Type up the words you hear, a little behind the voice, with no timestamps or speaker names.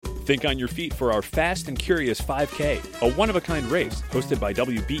Think on your feet for our Fast and Curious 5K, a one-of-a-kind race hosted by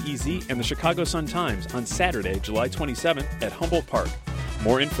WBEZ and the Chicago Sun-Times on Saturday, July 27th at Humboldt Park.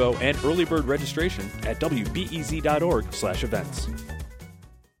 More info and early bird registration at wbez.org/events.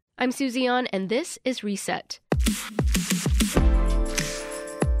 I'm Susie An, and this is Reset.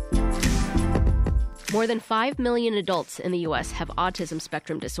 More than 5 million adults in the U.S. have autism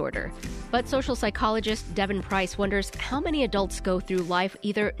spectrum disorder. But social psychologist Devin Price wonders how many adults go through life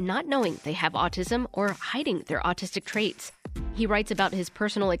either not knowing they have autism or hiding their autistic traits. He writes about his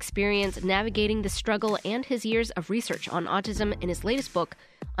personal experience navigating the struggle and his years of research on autism in his latest book,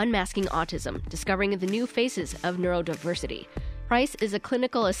 Unmasking Autism, Discovering the New Faces of Neurodiversity. Price is a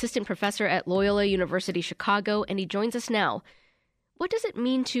clinical assistant professor at Loyola University Chicago, and he joins us now. What does it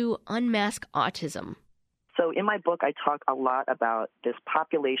mean to unmask autism? So in my book, I talk a lot about this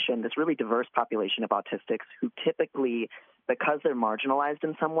population, this really diverse population of autistics who typically, because they're marginalized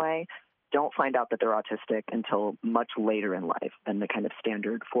in some way, don't find out that they're autistic until much later in life than the kind of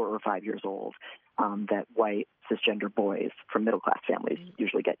standard 4 or 5 years old that white cisgender boys from middle-class families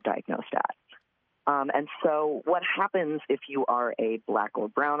usually get diagnosed at. And so what happens if you are a black or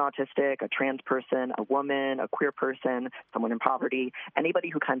brown autistic, a trans person, a woman, a queer person, someone in poverty, anybody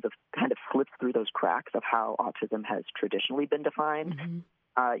who kind of slips through those cracks of how autism has traditionally been defined,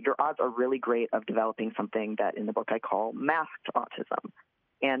 your odds are really great of developing something that in the book I call masked autism.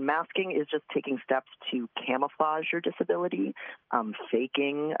 And masking is just taking steps to camouflage your disability,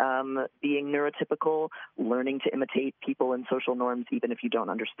 faking being neurotypical, learning to imitate people and social norms even if you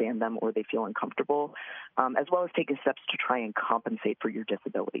don't understand them or they feel uncomfortable, as well as taking steps to try and compensate for your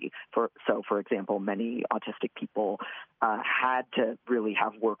disability. For example, many autistic people had to really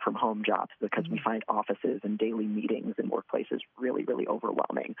have work-from-home jobs because we find offices and daily meetings in workplaces really, really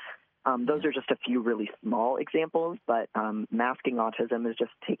overwhelming. Those are just a few really small examples, but masking autism is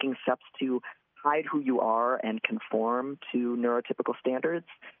just taking steps to hide who you are and conform to neurotypical standards.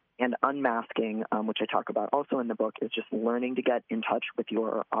 And unmasking, which I talk about also in the book, is just learning to get in touch with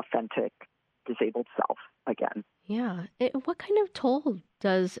your authentic disabled self again. Yeah. What kind of toll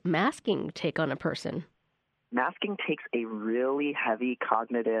does masking take on a person? Masking takes a really heavy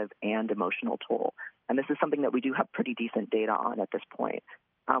cognitive and emotional toll. And this is something that we do have pretty decent data on at this point.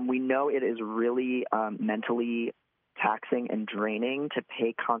 We know it is really mentally taxing and draining to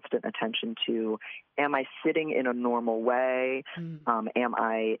pay constant attention to, am I sitting in a normal way? Am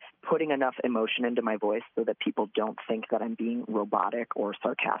I putting enough emotion into my voice so that people don't think that I'm being robotic or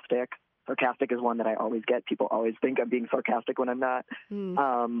sarcastic? Sarcastic is one that I always get. People always think I'm being sarcastic when I'm not.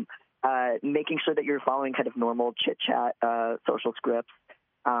 Making sure that you're following kind of normal chit-chat social scripts.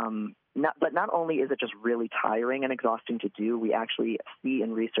 But not only is it just really tiring and exhausting to do, we actually see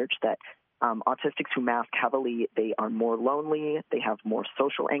in research that autistics who mask heavily, they are more lonely, they have more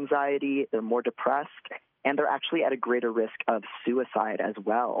social anxiety, they're more depressed, and they're actually at a greater risk of suicide as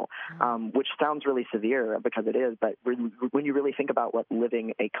well, which sounds really severe because it is, but when you really think about what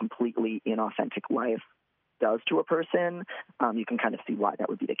living a completely inauthentic life does to a person, you can kind of see why that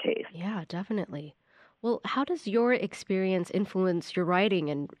would be the case. Yeah, definitely. Well, how does your experience influence your writing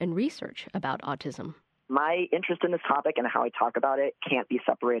and research about autism? My interest in this topic and how I talk about it can't be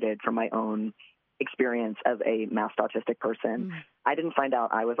separated from my own experience as a masked autistic person. I didn't find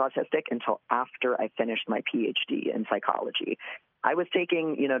out I was autistic until after I finished my PhD in psychology. I was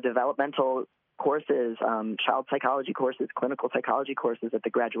taking, developmental courses, child psychology courses, clinical psychology courses at the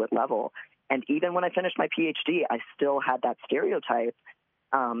graduate level. And even when I finished my PhD, I still had that stereotype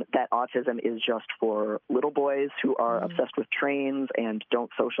that autism is just for little boys who are obsessed with trains and don't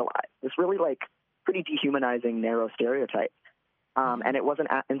socialize. It's really pretty dehumanizing, narrow stereotype. And it wasn't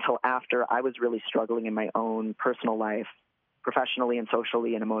until after I was really struggling in my own personal life, professionally and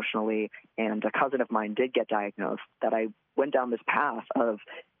socially and emotionally, and a cousin of mine did get diagnosed, that I went down this path of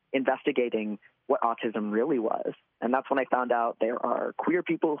investigating what autism really was. And that's when I found out there are queer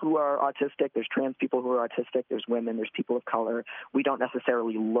people who are autistic, there's trans people who are autistic, there's women, there's people of color. We don't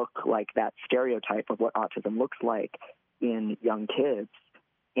necessarily look like that stereotype of what autism looks like in young kids.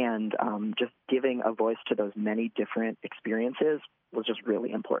 And just giving a voice to those many different experiences was just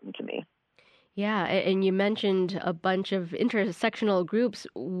really important to me. Yeah, and you mentioned a bunch of intersectional groups.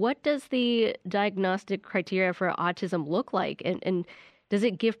 What does the diagnostic criteria for autism look like? And does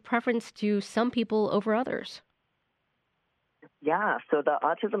it give preference to some people over others? Yeah, so the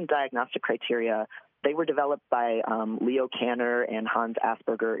autism diagnostic criteria, they were developed by Leo Kanner and Hans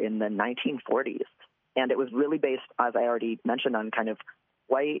Asperger in the 1940s. And it was really based, as I already mentioned, on kind of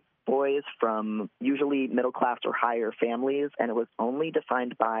white boys from usually middle-class or higher families, and it was only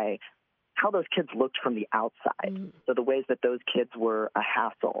defined by how those kids looked from the outside. So the ways that those kids were a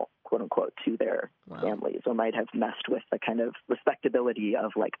hassle, quote unquote, to their families, or might have messed with the kind of respectability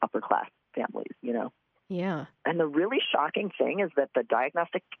of like upper class families, you know? Yeah. And the really shocking thing is that the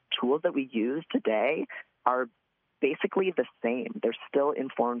diagnostic tools that we use today are basically the same. They're still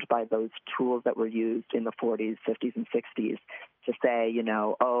informed by those tools that were used in the 40s, 50s, and 60s to say, you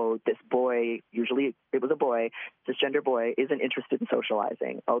know, oh, this boy, usually it was a boy, cisgender boy, isn't interested in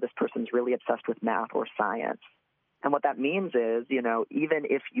socializing. Oh, this person's really obsessed with math or science. And what that means is, you know, even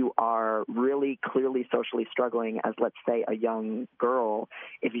if you are really clearly socially struggling as, let's say, a young girl,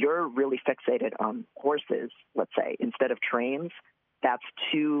 if you're really fixated on horses, let's say, instead of trains, that's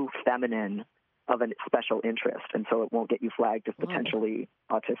too feminine of a special interest, and so it won't get you flagged as potentially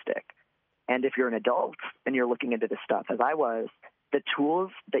autistic. And if you're an adult and you're looking into this stuff, as I was, the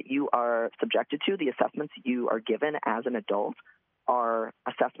tools that you are subjected to, the assessments you are given as an adult, are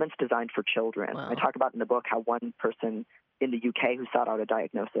assessments designed for children. Wow. I talk about in the book how one person in the UK who sought out a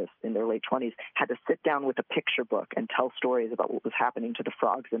diagnosis in their late 20s had to sit down with a picture book and tell stories about what was happening to the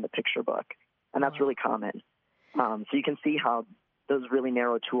frogs in the picture book. And that's really common. So you can see how those really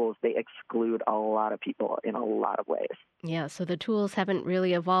narrow tools, they exclude a lot of people in a lot of ways. Yeah, so the tools haven't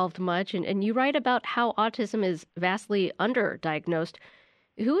really evolved much. And you write about how autism is vastly underdiagnosed.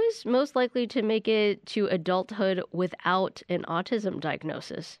 Who is most likely to make it to adulthood without an autism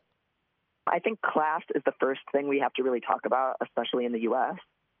diagnosis? I think class is the first thing we have to really talk about, especially in the U.S.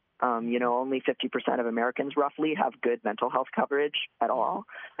 You know, only 50% of Americans roughly have good mental health coverage at all.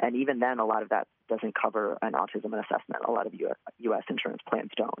 And even then, a lot of that doesn't cover an autism assessment. A lot of U.S. insurance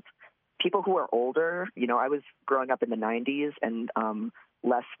plans don't. People who are older, you know, I was growing up in the 90s, and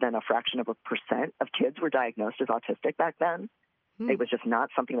less than a fraction of a percent of kids were diagnosed as autistic back then. It was just not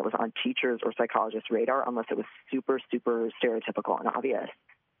something that was on teachers' or psychologists' radar unless it was super, super stereotypical and obvious.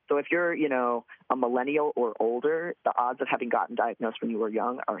 So if you're, you know, a millennial or older, the odds of having gotten diagnosed when you were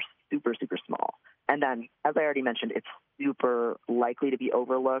young are super, super small. And then, as I already mentioned, it's super likely to be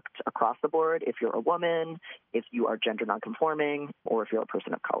overlooked across the board if you're a woman, if you are gender nonconforming, or if you're a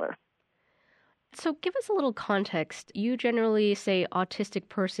person of color. So give us a little context. You generally say autistic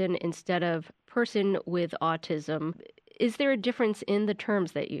person instead of person with autism. Is there a difference in the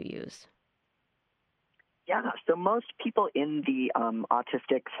terms that you use? Yeah, so most people in the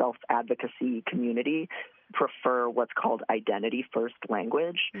autistic self-advocacy community prefer what's called identity-first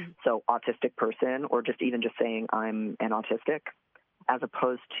language, so autistic person, or just saying I'm an autistic, as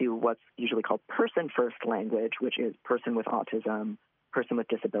opposed to what's usually called person-first language, which is person with autism, person with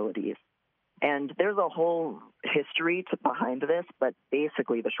disabilities. And there's a whole history behind this, but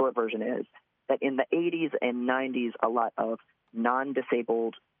basically the short version is that in the 80s and 90s, a lot of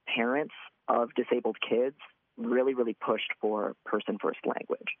non-disabled parents of disabled kids really, really pushed for person-first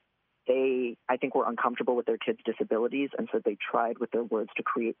language. They, I think, were uncomfortable with their kids' disabilities, and so they tried with their words to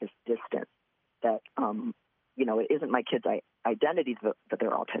create this distance that, you know, it isn't my kids' identity that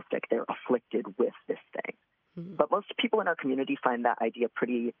they're autistic. They're afflicted with this thing. But most people in our community find that idea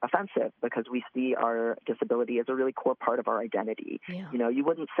pretty offensive because we see our disability as a really core part of our identity. Yeah. You know, you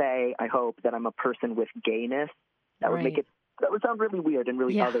wouldn't say, I hope, that I'm a person with gayness. That would make it, that would sound really weird and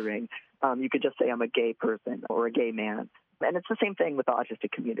really othering. You could just say I'm a gay person or a gay man. And it's the same thing with the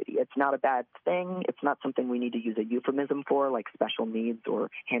autistic community. It's not a bad thing. It's not something we need to use a euphemism for, like special needs or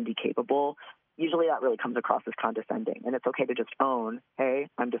handy capable. Usually that really comes across as condescending. And it's okay to just own, hey,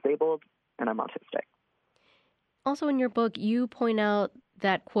 I'm disabled and I'm autistic. Also in your book, you point out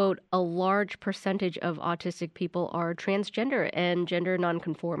that, quote, a large percentage of autistic people are transgender and gender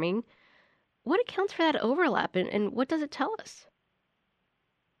nonconforming. What accounts for that overlap, and what does it tell us?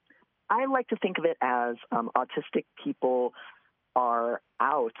 I like to think of it as autistic people are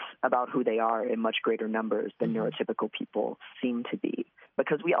out about who they are in much greater numbers than neurotypical people seem to be.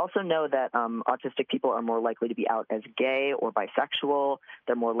 Because we also know that autistic people are more likely to be out as gay or bisexual.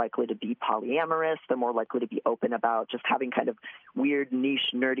 They're more likely to be polyamorous. They're more likely to be open about just having kind of weird,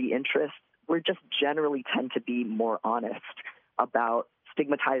 niche, nerdy interests. We just generally tend to be more honest about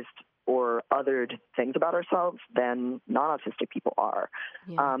stigmatized or othered things about ourselves than non-autistic people are.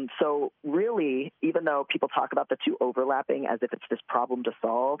 Yeah. So really, even though people talk about the two overlapping as if it's this problem to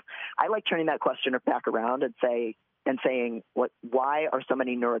solve, I like turning that question back around and saying, why are so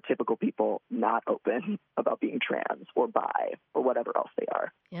many neurotypical people not open about being trans or bi or whatever else they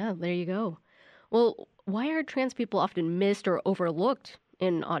are? Yeah, there you go. Well, why are trans people often missed or overlooked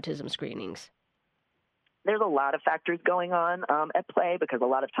in autism screenings? There's a lot of factors going on at play because a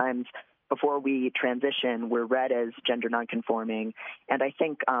lot of times before we transition, we're read as gender nonconforming. And I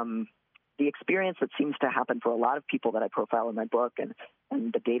think the experience that seems to happen for a lot of people that I profile in my book and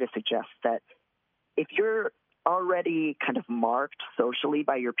the data suggests that if you're already kind of marked socially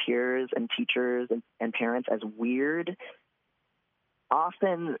by your peers and teachers and parents as weird,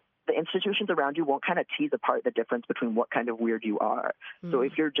 often the institutions around you won't kind of tease apart the difference between what kind of weird you are. So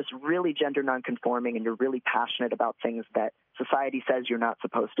if you're just really gender nonconforming and you're really passionate about things that society says you're not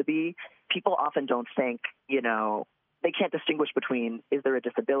supposed to be, people often don't think, they can't distinguish between, is there a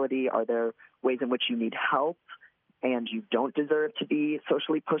disability? Are there ways in which you need help and you don't deserve to be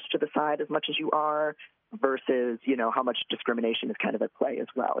socially pushed to the side as much as you are, versus, how much discrimination is kind of at play as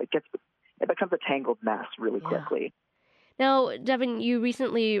well. It becomes a tangled mess really quickly. Now, Devin, you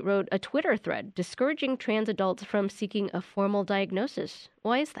recently wrote a Twitter thread discouraging trans adults from seeking a formal diagnosis.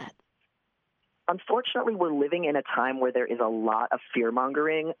 Why is that? Unfortunately, we're living in a time where there is a lot of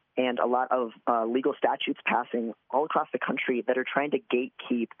fear-mongering and a lot of legal statutes passing all across the country that are trying to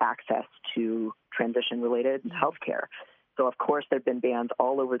gatekeep access to transition-related health care. So, of course, there have been bans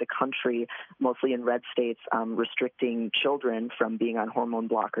all over the country, mostly in red states, restricting children from being on hormone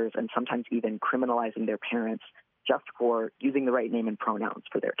blockers and sometimes even criminalizing their parents just for using the right name and pronouns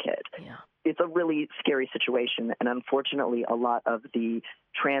for their kid. Yeah. It's a really scary situation, and unfortunately, a lot of the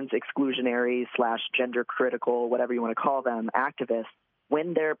trans exclusionary / gender critical, whatever you want to call them, activists,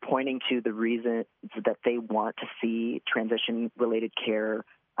 when they're pointing to the reasons that they want to see transition-related care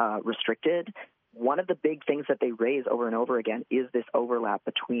restricted, one of the big things that they raise over and over again is this overlap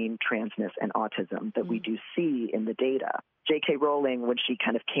between transness and autism that we do see in the data. J.K. Rowling, when she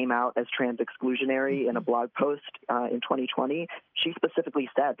kind of came out as trans exclusionary in a blog post in 2020, she specifically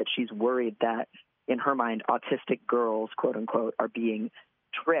said that she's worried that, in her mind, autistic girls, quote unquote, are being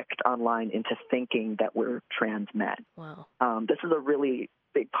tricked online into thinking that we're trans men. Wow. This is a really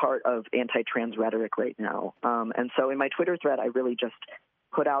big part of anti-trans rhetoric right now. And so in my Twitter thread, I really just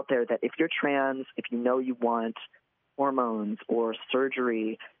put out there that if you're trans, if you know you want hormones or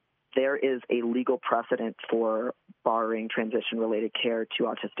surgery, there is a legal precedent for barring transition-related care to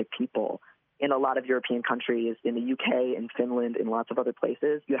autistic people. In a lot of European countries, in the UK, in Finland, in lots of other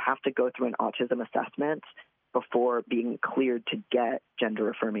places, you have to go through an autism assessment before being cleared to get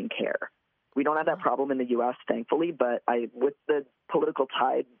gender-affirming care. We don't have that problem in the U.S., thankfully, but with the political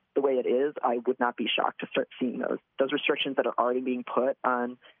tide the way it is, I would not be shocked to start seeing those restrictions that are already being put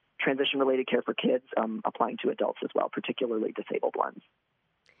on transition-related care for kids applying to adults as well, particularly disabled ones.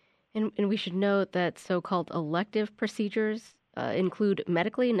 And we should note that so-called elective procedures include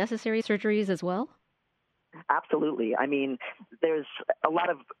medically necessary surgeries as well? Absolutely. I mean, there's a lot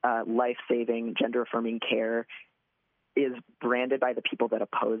of life-saving, gender-affirming care is branded by the people that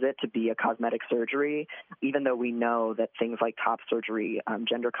oppose it to be a cosmetic surgery, even though we know that things like top surgery,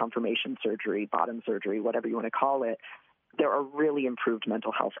 gender confirmation surgery, bottom surgery, whatever you want to call it, there are really improved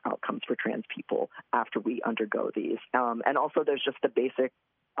mental health outcomes for trans people after we undergo these. And also there's just the basic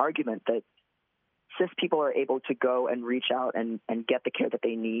argument that cis people are able to go and reach out and get the care that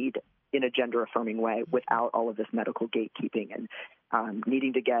they need in a gender-affirming way without all of this medical gatekeeping and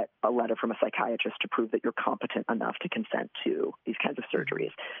needing to get a letter from a psychiatrist to prove that you're competent enough to consent to these kinds of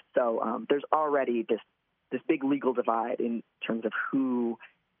surgeries. So there's already this big legal divide in terms of who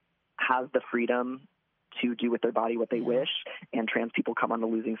has the freedom to do with their body what they wish, and trans people come on the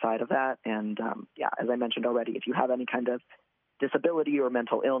losing side of that. And as I mentioned already, if you have any kind of disability or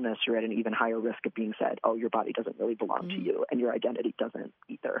mental illness, you're at an even higher risk of being said, oh, your body doesn't really belong to you, and your identity doesn't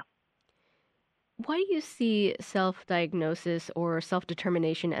either. Why do you see self-diagnosis or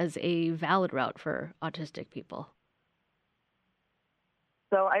self-determination as a valid route for autistic people?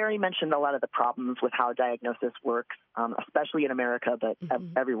 So I already mentioned a lot of the problems with how diagnosis works, especially in America, but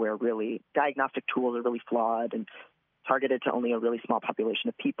everywhere, really. Diagnostic tools are really flawed and targeted to only a really small population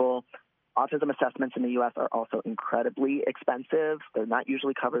of people. Autism assessments in the U.S. are also incredibly expensive. They're not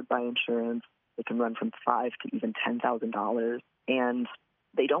usually covered by insurance. They can run from $5,000 to even $10,000. And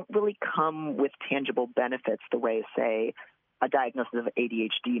they don't really come with tangible benefits the way, say, a diagnosis of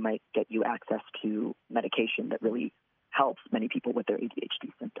ADHD might get you access to medication that really helps many people with their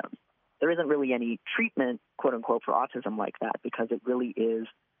ADHD symptoms. There isn't really any treatment, quote unquote, for autism like that because it really is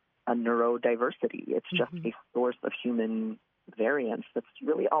a neurodiversity. It's just a source of human variance that's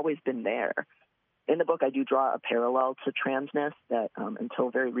really always been there. In the book, I do draw a parallel to transness that until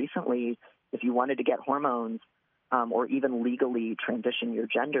very recently, if you wanted to get hormones or even legally transition your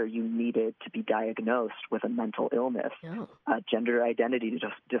gender, you needed to be diagnosed with a mental illness, a gender identity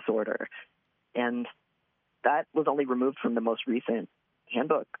disorder. And that was only removed from the most recent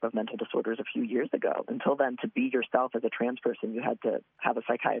handbook of mental disorders a few years ago. Until then, to be yourself as a trans person, you had to have a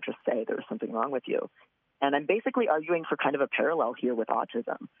psychiatrist say there was something wrong with you. And I'm basically arguing for kind of a parallel here with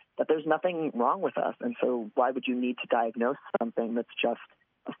autism, that there's nothing wrong with us. And so why would you need to diagnose something that's just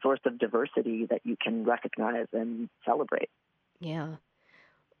a source of diversity that you can recognize and celebrate. Yeah.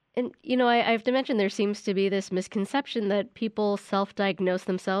 And, I have to mention there seems to be this misconception that people self-diagnose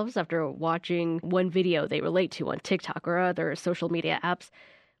themselves after watching one video they relate to on TikTok or other social media apps.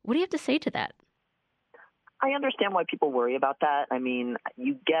 What do you have to say to that? I understand why people worry about that. I mean,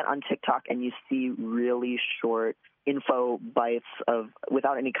 you get on TikTok and you see really short info bites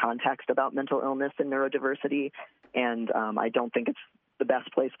without any context about mental illness and neurodiversity, and I don't think it's the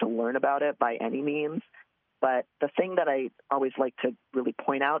best place to learn about it by any means. But the thing that I always like to really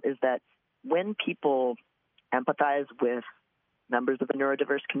point out is that when people empathize with members of the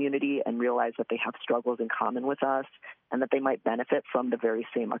neurodiverse community and realize that they have struggles in common with us and that they might benefit from the very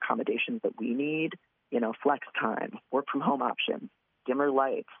same accommodations that we need, flex time, work from home options, dimmer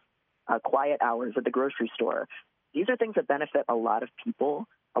lights, quiet hours at the grocery store. These are things that benefit a lot of people.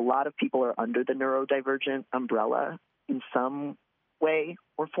 A lot of people are under the neurodivergent umbrella in some way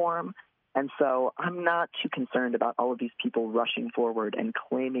or form. And so I'm not too concerned about all of these people rushing forward and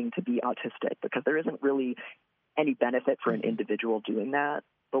claiming to be autistic, because there isn't really any benefit for an individual doing that.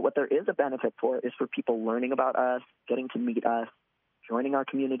 But what there is a benefit for is for people learning about us, getting to meet us, joining our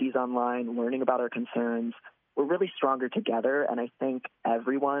communities online, learning about our concerns. We're really stronger together, and I think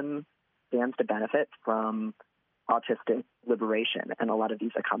everyone stands to benefit from autistic liberation and a lot of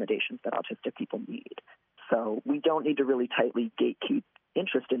these accommodations that autistic people need. So we don't need to really tightly gatekeep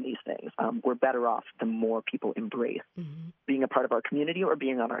interest in these things. We're better off the more people embrace being a part of our community or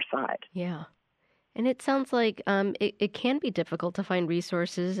being on our side. Yeah. And it sounds like it can be difficult to find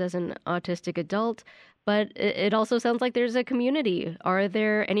resources as an autistic adult, but it also sounds like there's a community. Are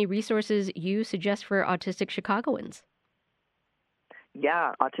there any resources you suggest for autistic Chicagoans?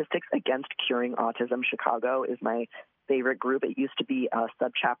 Yeah, Autistics Against Curing Autism Chicago is my favorite group. It used to be a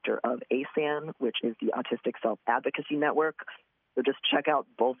subchapter of ASAN, which is the Autistic Self-Advocacy Network. So just check out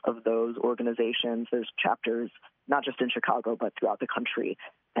both of those organizations. There's chapters not just in Chicago, but throughout the country,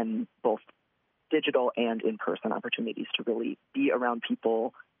 and both digital and in-person opportunities to really be around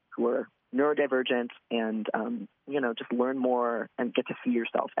people who are neurodivergent and, just learn more and get to see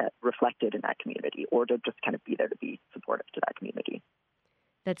yourself reflected in that community, or to just kind of be there to be supportive to that community.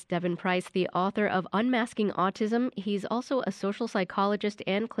 That's Devin Price, the author of Unmasking Autism. He's also a social psychologist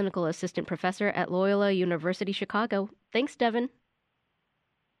and clinical assistant professor at Loyola University Chicago. Thanks, Devin.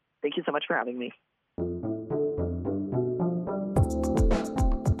 Thank you so much for having me.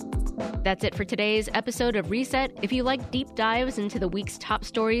 That's it for today's episode of Reset. If you like deep dives into the week's top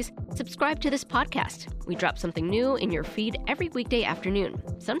stories, subscribe to this podcast. We drop something new in your feed every weekday afternoon,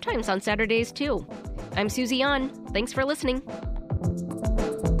 sometimes on Saturdays too. I'm Susie Yon. Thanks for listening.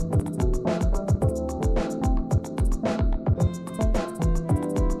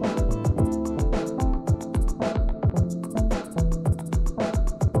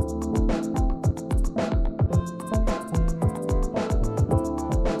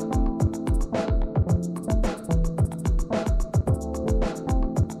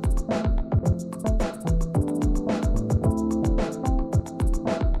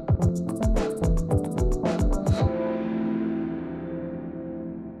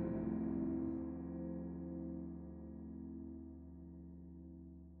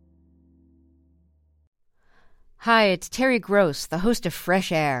 Hi, it's Terry Gross, the host of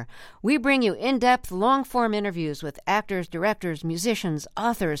Fresh Air. We bring you in-depth, long-form interviews with actors, directors, musicians,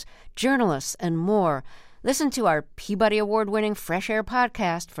 authors, journalists, and more. Listen to our Peabody Award-winning Fresh Air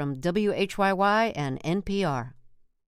podcast from WHYY and NPR.